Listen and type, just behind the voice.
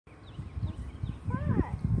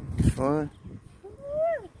fun?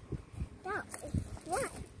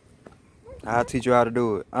 I'll teach you how to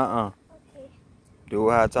do it. Okay. Do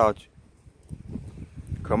it how I taught you.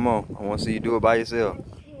 Come on. I want to see you do it by yourself.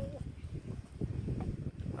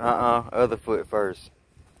 Other foot first.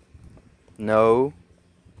 No.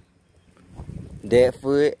 That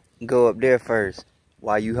foot, go up there first.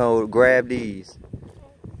 While you grab these.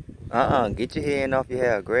 Get your hand off your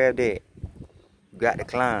hair. Grab that. You got to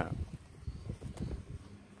climb.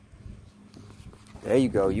 There you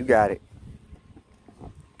go. You got it.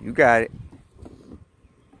 You got it.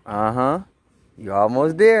 You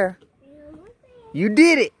almost there. You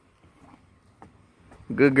did it.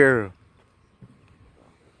 Good girl.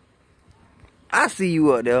 I see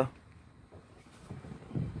you up there.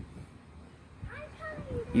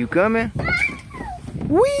 You coming?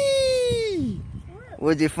 Whee!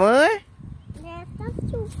 Was it fun? Yeah,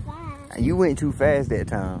 that's too fast. You went too fast that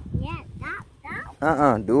time. Yeah,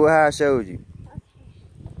 stop. Do it how I showed you.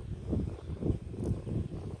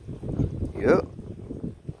 Okay. Yep.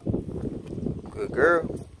 Good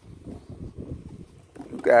girl.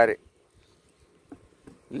 You got it.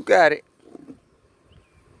 You got it.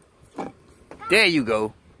 There you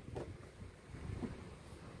go.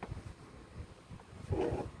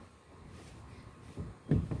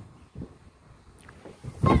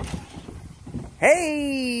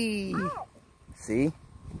 Hey! Oh. See?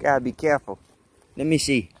 Gotta be careful. Let me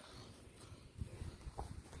see.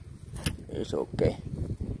 It's okay.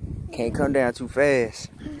 Can't come down too fast.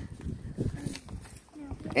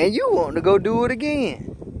 And you want to go do it again.